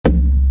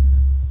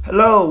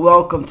Hello,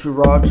 welcome to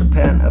Raw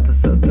Japan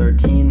episode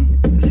 13.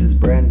 This is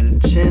Brandon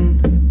Chin,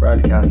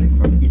 broadcasting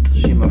from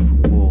Itoshima,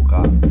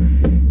 Fukuoka.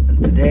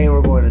 And today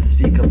we're going to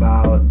speak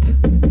about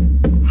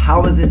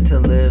how is it to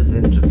live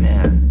in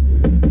Japan.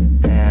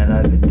 And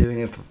I've been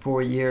doing it for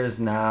 4 years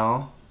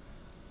now.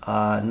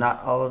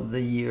 Not all of the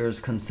years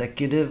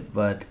consecutive,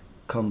 but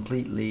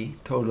completely,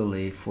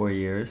 totally 4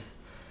 years.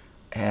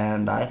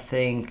 And I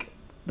think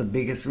the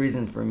biggest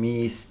reason for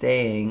me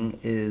staying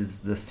is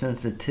the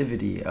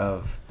sensitivity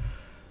of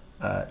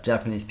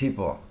Japanese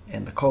people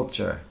and the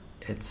culture.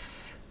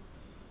 It's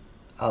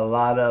a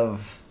lot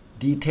of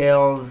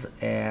details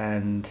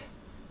and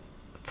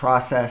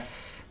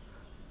process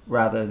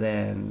rather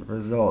than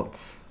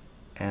results,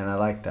 and I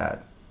like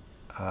that.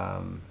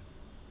 And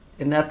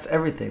that's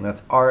everything.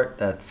 That's art,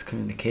 that's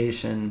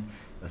communication,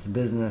 that's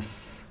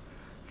business,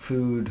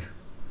 food,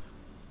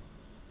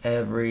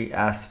 every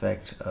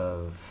aspect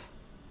of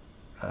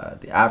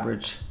the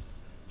average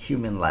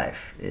human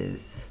life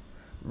is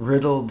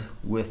riddled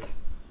with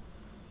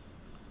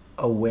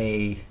a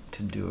way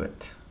to do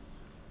it.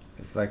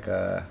 It's like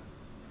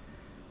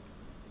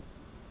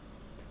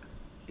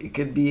it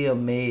could be a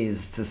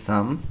maze to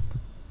some,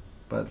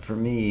 but for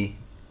me,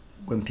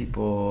 when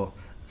people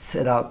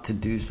set out to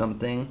do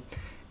something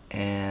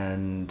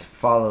and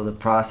follow the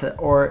process,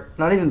 or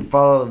not even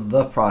follow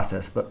the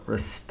process, but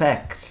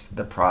respect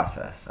the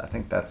process, I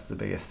think that's the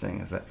biggest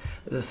thing, is that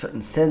there's a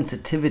certain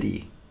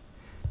sensitivity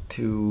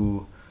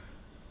to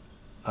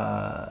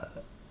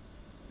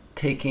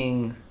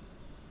taking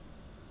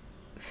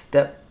a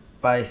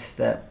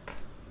step-by-step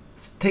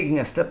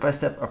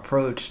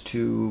approach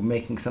to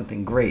making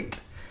something great.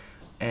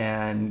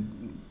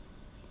 And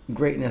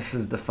greatness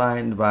is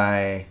defined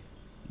by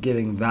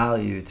giving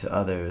value to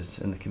others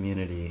in the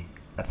community,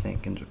 I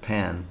think, in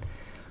Japan.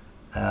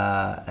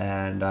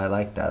 And I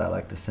like that. I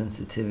like the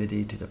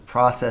sensitivity to the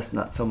process,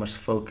 not so much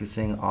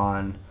focusing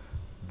on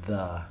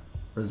the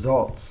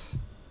results.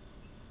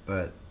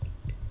 But,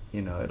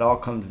 it all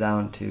comes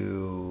down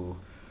to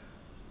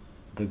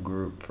the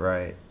group,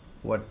 right?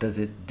 What does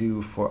it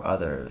do for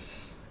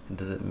others? And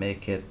does it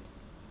make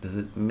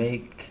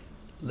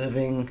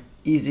living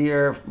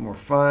easier, more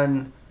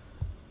fun,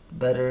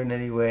 better in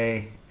any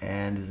way?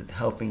 And is it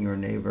helping your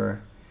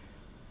neighbor?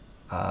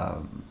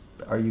 Are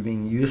you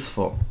being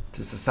useful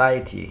to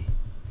society?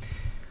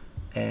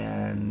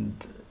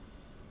 And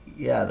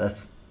yeah,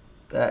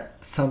 that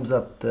sums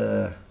up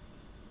the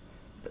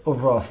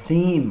overall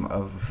theme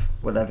of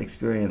what I've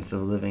experienced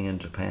of living in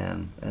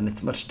Japan. And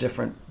it's much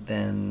different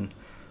than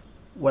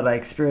what I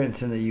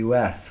experience in the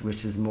U.S.,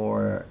 which is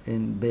more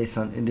based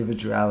on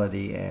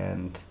individuality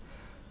and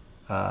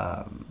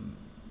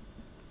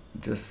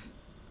just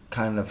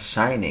kind of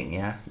shining.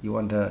 Yeah, you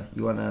want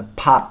to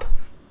pop,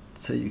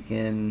 so you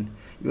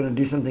want to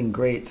do something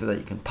great so that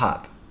you can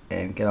pop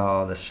and get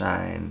all the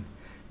shine,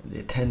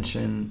 the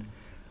attention,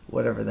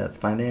 whatever that's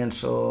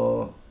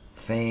financial,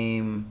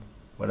 fame,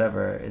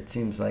 whatever. It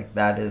seems like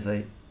that is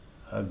a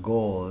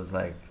goal, is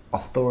like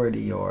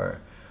authority or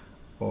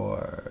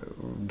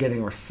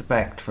getting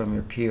respect from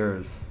your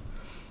peers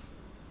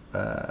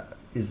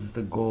is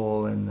the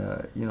goal in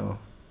the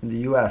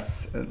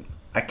U.S. And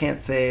I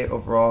can't say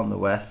overall in the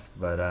West,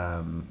 but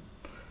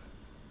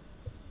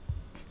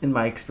in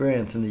my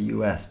experience in the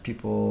U.S.,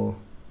 people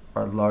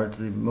are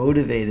largely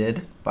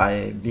motivated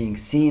by being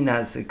seen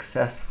as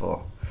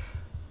successful.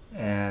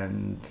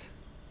 And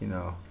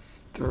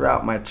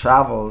throughout my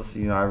travels,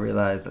 I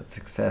realized that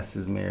success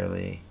is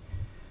merely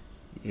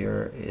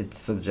it's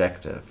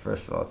subjective.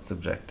 First of all, it's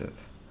subjective.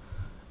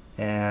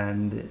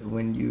 And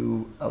when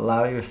you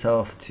allow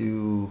yourself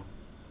to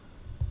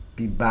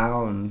be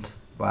bound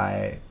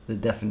by the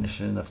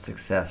definition of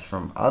success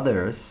from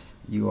others,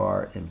 you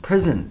are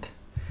imprisoned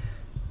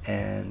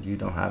and you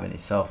don't have any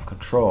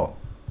self-control.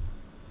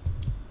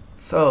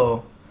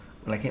 So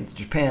when I came to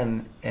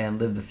Japan and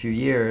lived a few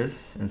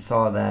years and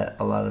saw that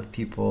a lot of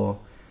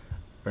people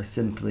are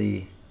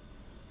simply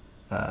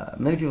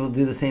many people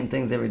do the same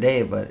things every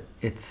day, but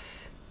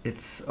it's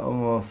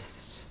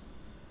almost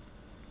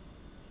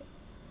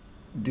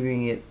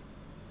doing it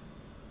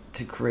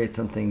to create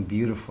something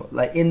beautiful.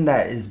 Like, in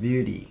that is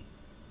beauty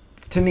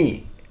to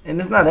me. And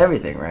it's not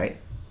everything, right?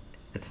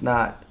 It's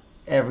not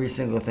every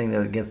single thing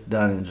that gets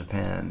done in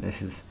Japan.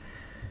 This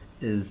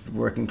is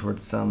working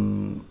towards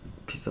some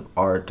piece of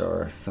art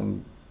or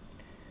something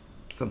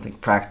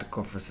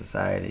practical for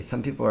society.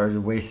 Some people are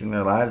wasting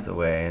their lives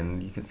away,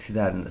 and you can see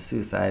that in the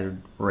suicide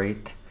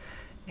rate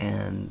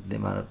and the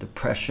amount of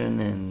depression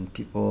and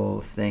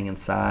people staying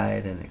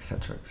inside, and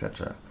etc.,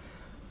 etc.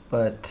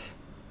 But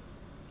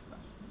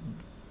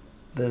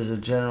there's a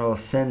general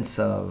sense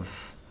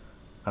of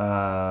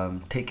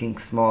taking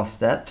small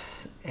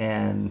steps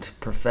and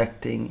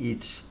perfecting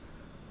each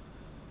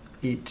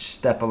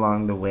step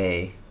along the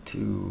way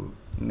to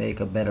make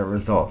a better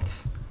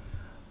result.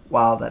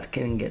 While that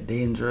can get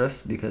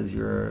dangerous because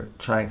you're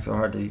trying so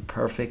hard to be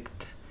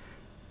perfect,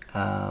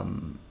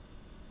 that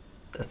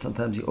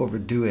sometimes you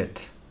overdo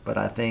it. But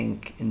I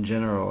think in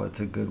general it's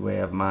a good way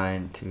of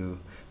mine to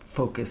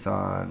focus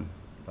on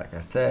like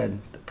I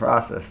said, the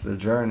process, the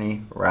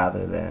journey,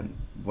 rather than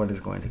what is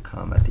going to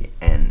come at the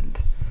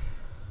end.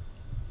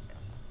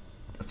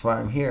 That's why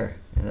I'm here,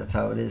 and that's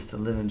how it is to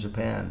live in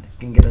Japan. It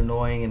can get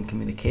annoying in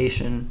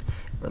communication,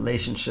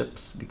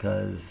 relationships,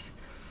 because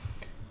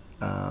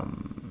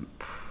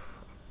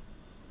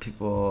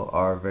people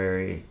are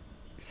very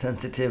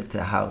sensitive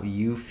to how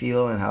you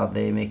feel and how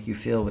they make you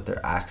feel with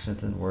their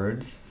actions and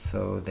words.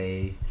 So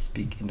they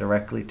speak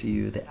indirectly to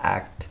you, they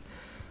act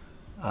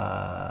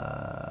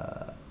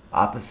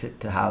opposite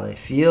to how they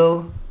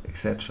feel,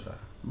 etc.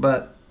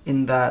 But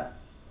in that,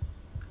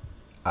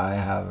 I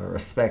have a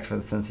respect for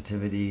the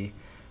sensitivity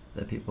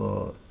that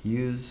people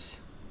use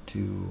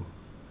to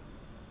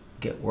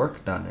get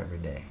work done every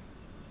day.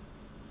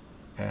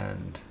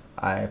 And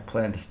I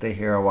plan to stay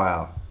here a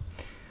while.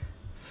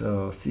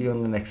 So see you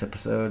on the next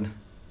episode.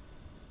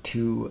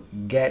 To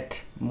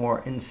get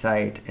more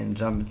insight and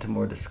jump into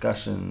more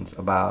discussions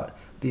about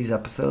these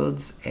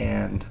episodes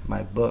and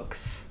my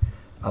books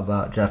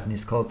about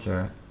Japanese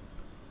culture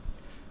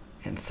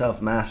and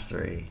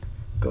self-mastery,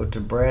 go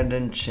to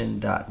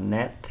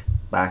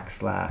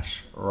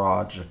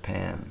brandonchin.net/raw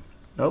Japan.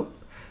 Nope,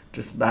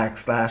 just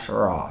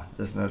 /raw.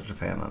 There's no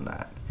Japan on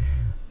that.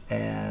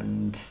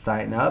 And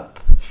sign up.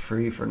 It's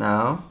free for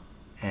now.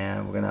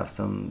 And we're going to have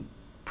some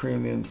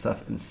premium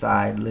stuff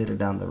inside later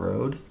down the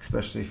road,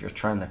 especially if you're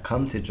trying to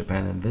come to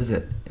Japan and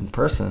visit in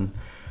person.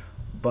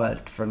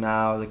 But for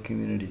now, the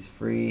community's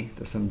free.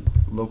 There's some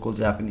local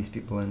Japanese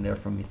people in there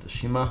from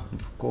Mitoshima and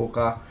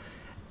Fukuoka.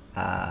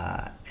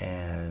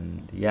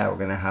 And yeah, we're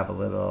going to have a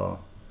little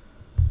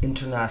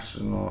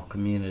international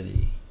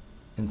community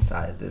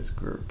inside this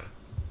group.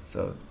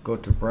 So go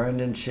to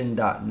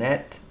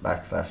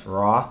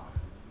brandonchin.net/raw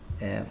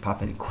and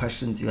pop any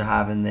questions you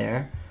have in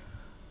there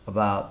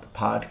about the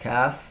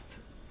podcast.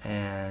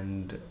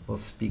 And we'll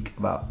speak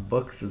about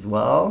books as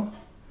well.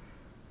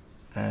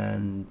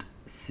 And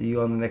see you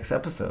on the next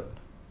episode.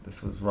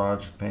 This was Raw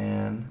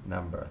Japan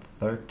number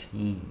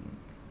 13.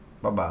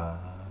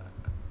 Bye-bye.